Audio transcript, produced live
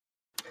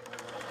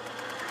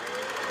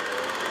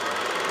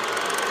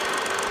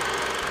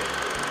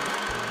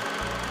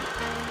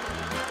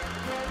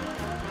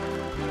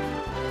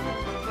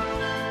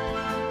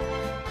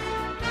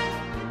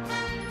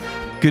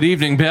Good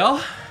evening,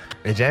 Bill.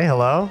 AJ,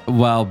 hello.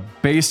 Well,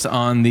 based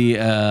on the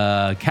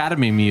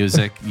Academy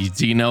music,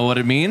 do you know what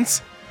it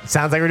means?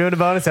 Sounds like we're doing a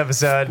bonus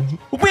episode.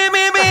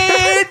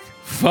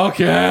 Fuck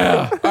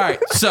yeah. All right,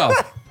 so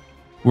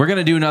we're going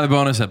to do another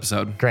bonus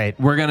episode. Great.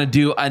 We're going to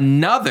do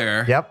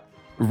another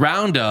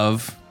round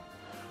of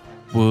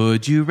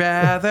Would You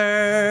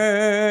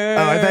Rather.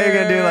 Oh, I thought you were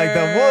going to do like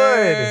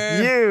the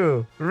Would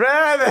You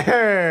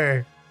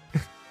Rather.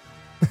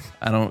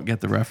 I don't get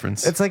the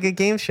reference. It's like a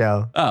game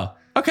show. Oh,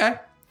 okay.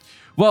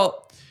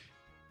 Well,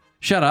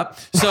 shut up.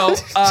 So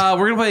we're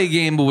going to play a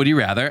game, but would you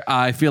rather?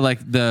 I feel like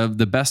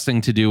the best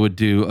thing to do would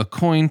do a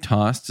coin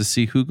toss to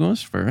see who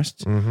goes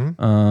first.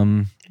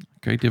 Mm-hmm.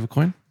 Great. Do you have a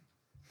coin?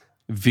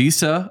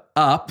 Visa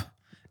up.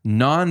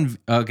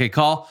 Okay,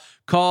 call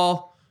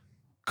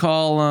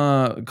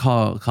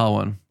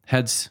one.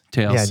 Heads,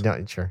 tails. Yeah,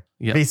 no, sure.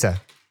 Yep.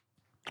 Visa.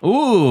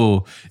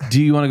 Ooh.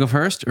 Do you want to go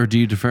first or do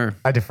you defer?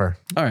 I defer.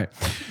 All right.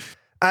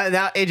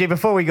 Now, AJ,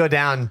 before we go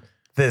down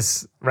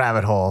this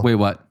rabbit hole. Wait,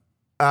 what?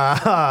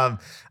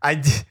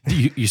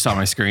 You saw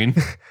my screen?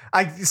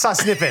 I saw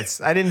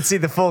snippets. I didn't see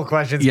the full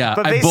questions. Yeah,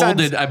 but I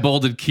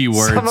bolded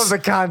keywords. Some of the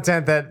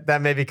content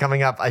that may be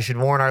coming up, I should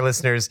warn our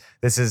listeners,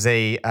 this is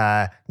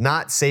a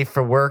not safe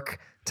for work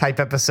type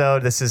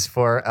episode. This is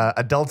for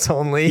adults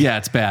only. Yeah,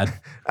 it's bad.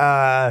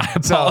 I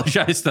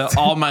apologize to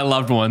all my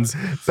loved ones.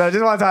 So I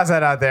just want to toss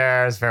that out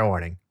there as fair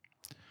warning.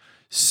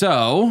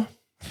 So,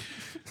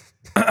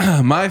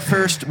 my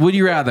first, would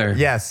you rather?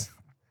 Yes.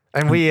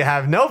 And we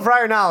have no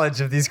prior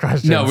knowledge of these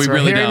questions. No, we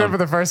really hearing don't. them for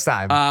the first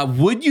time.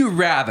 Would you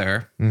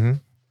rather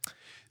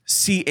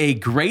see a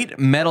great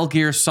Metal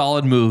Gear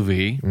Solid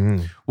movie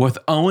with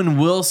Owen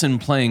Wilson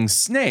playing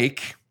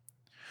Snake,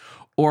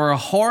 or a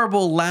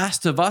horrible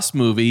Last of Us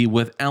movie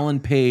with Ellen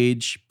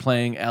Page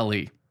playing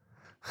Ellie?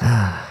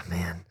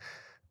 Man.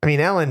 I mean,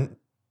 Ellen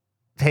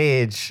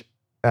Page,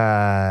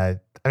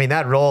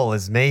 that role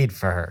is made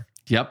for her.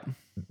 Yep.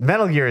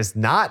 Metal Gear is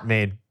not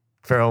made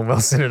for Owen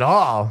Wilson at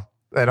all.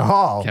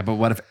 Yeah, but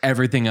what if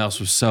everything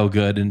else was so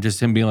good and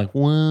just him being like,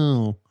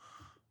 whoa,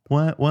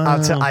 what?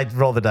 I'd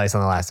roll the dice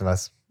on The Last of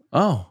Us.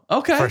 Oh,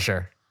 okay. For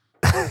sure.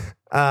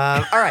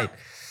 All right.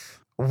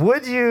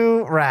 Would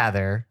you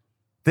rather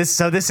this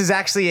is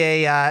actually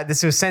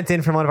this was sent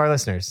in from one of our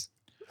listeners.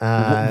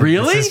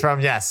 Really? This is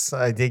from, yes,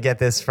 I did get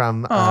this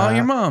from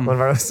your mom. One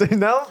of our listeners.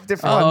 No,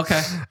 different one. Oh,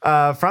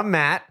 okay. From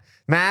Matt.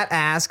 Matt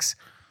asks,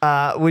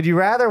 would you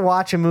rather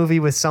watch a movie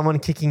with someone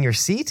kicking your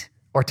seat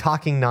or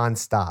talking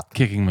nonstop?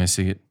 Kicking my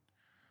seat.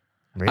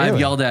 Really? I've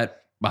yelled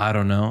at, I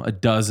don't know, a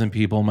dozen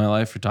people in my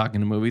life for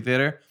talking to movie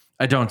theater.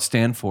 I don't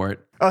stand for it.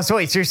 Oh, so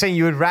wait, so you're saying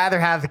you would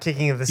rather have the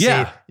kicking of the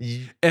seat?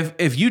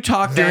 If you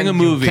talk during a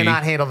movie, you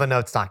cannot handle the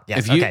notes talk.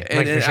 Yes.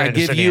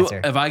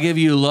 If I give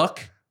you a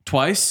look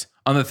twice,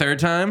 on the third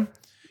time,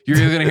 you're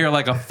either gonna hear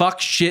like a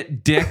fuck,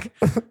 shit, dick,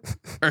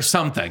 or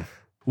something.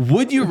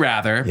 Would you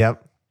rather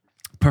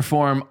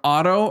perform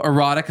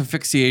autoerotic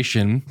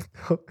asphyxiation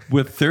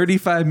with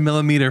 35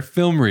 millimeter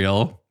film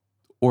reel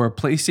or a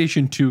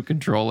PlayStation 2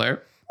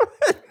 controller?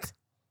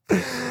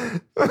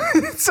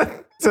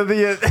 So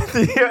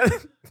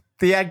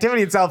the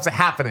activity itself is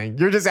happening.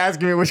 You're just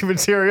asking me which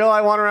material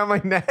I want around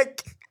my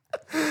neck.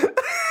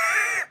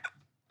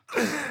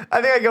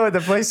 I think I go with the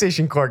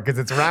PlayStation cord because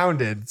it's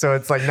rounded, so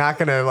it's like not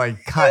gonna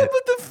like cut. Yeah,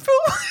 but the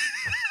film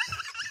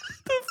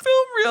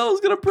reel is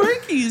gonna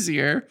break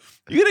easier.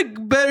 You get a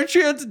better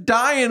chance of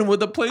dying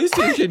with a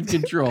PlayStation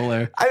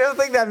controller. I don't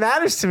think that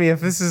matters to me if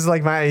this is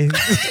like my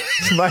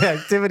my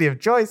activity of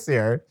choice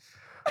here.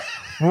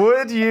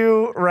 Would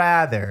you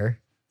rather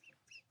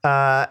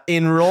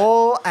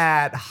enroll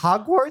at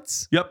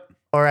Hogwarts? Yep.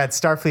 Or at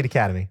Starfleet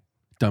Academy?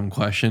 Dumb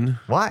question.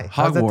 Why?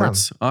 How's that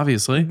Hogwarts, dumb?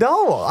 obviously.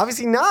 No,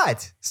 obviously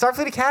not.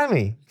 Starfleet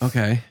Academy.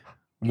 Okay.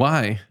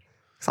 Why?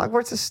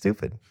 Hogwarts is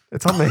stupid.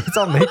 It's all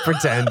make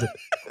pretend.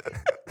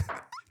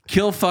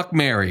 Kill, fuck,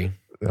 marry.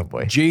 Oh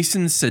boy.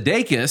 Jason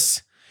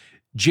Sudeikis,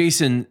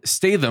 Jason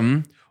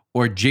Statham,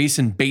 or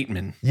Jason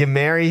Bateman. You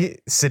marry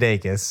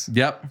Sudeikis.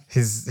 Yep.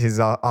 He's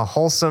a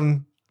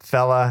wholesome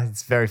fella.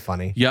 It's very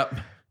funny. Yep.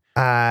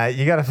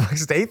 You gotta fuck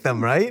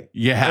Statham, right?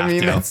 You have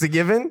to. That's the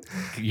given.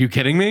 You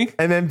kidding me?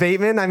 And then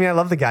Bateman. I mean, I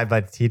love the guy,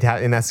 but he'd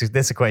have in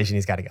this equation,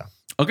 he's got to go.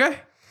 Okay.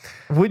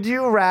 Would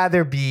you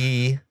rather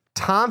be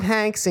Tom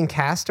Hanks in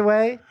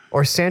Castaway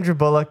or Sandra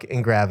Bullock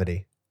in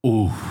Gravity?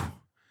 Ooh,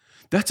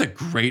 that's a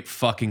great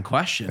fucking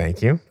question.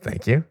 Thank you.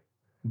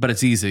 But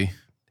it's easy.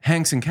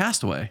 Hanks in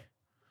Castaway.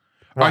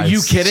 Why, Are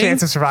you kidding?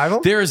 Chance of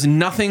survival? There is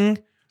nothing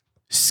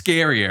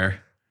scarier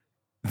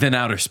than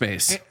outer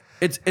space.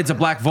 It's a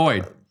black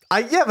void.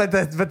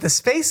 But the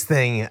space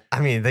thing, I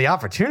mean, the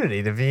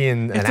opportunity to be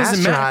an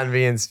astronaut and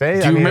be in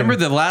space. Do you remember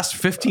the last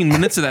 15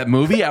 minutes of that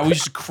movie? I was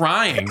just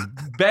crying,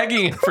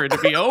 begging for it to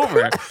be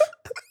over.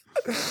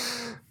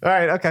 All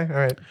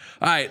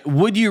right.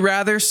 Would you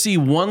rather see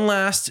one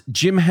last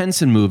Jim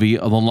Henson movie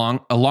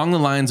along the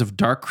lines of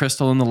Dark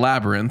Crystal and the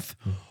Labyrinth,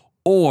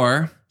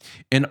 or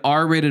an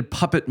R-rated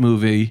puppet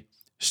movie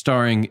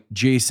starring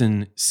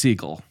Jason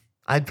Segel?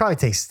 I'd probably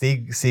take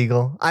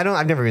Segel.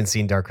 I've never even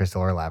seen Dark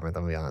Crystal or Labyrinth,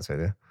 I'm gonna be honest with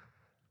you.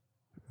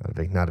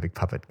 Not a big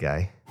puppet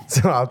guy.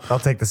 So I'll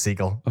take the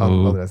seagull.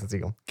 I'll dress the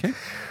seagull. Okay.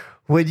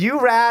 Would you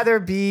rather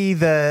be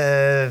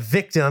the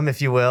victim,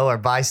 if you will, or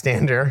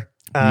bystander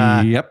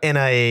in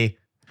a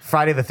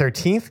Friday the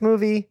 13th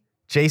movie,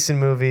 Jason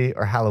movie,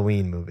 or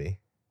Halloween movie?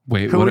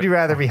 Wait, who would you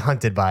rather be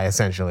hunted by,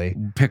 essentially?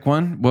 Pick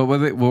one. What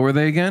were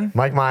they again?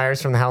 Mike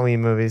Myers from the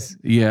Halloween movies.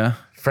 Yeah.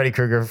 Freddy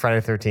Krueger from Friday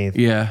the 13th.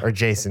 Yeah. Or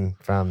Jason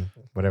from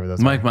whatever those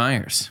Mike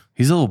Myers.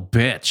 He's a little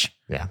bitch.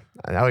 Yeah.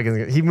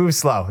 He moves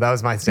slow. That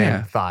was my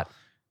same thought.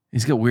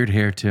 He's got weird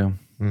hair, too.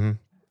 Mm-hmm.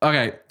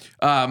 Okay.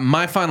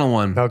 My final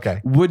one.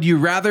 Okay. Would you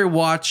rather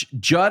watch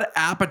Judd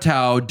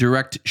Apatow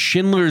direct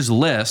Schindler's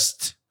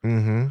List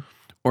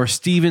or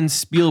Steven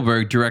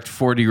Spielberg direct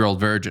 40-Year-Old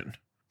Virgin?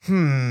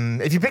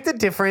 If you picked a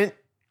different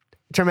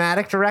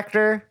dramatic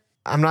director,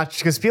 I'm not,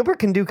 because Spielberg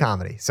can do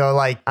comedy. So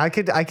like I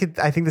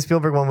think the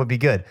Spielberg one would be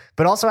good.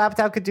 But also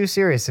Apatow could do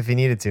serious if he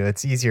needed to.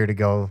 It's easier to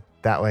go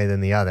that way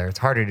than the other. It's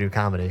harder to do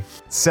comedy.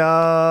 So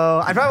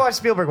I'd probably watch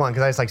Spielberg one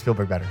because I just like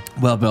Spielberg better.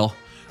 Well, Bill,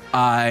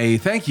 I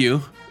thank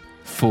you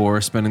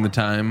for spending the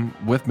time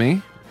with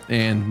me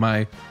and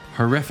my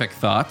horrific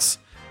thoughts.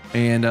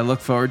 And I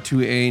look forward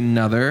to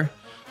another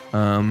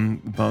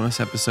bonus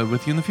episode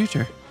with you in the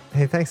future.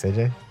 Hey, thanks,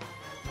 AJ.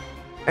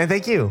 And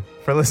thank you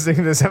for listening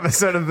to this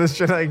episode of this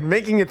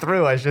making it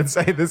through, I should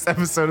say, this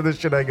episode of the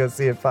Should I Go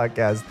See It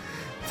podcast.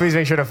 Please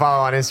make sure to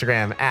follow on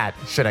Instagram at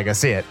Should I Go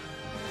See It.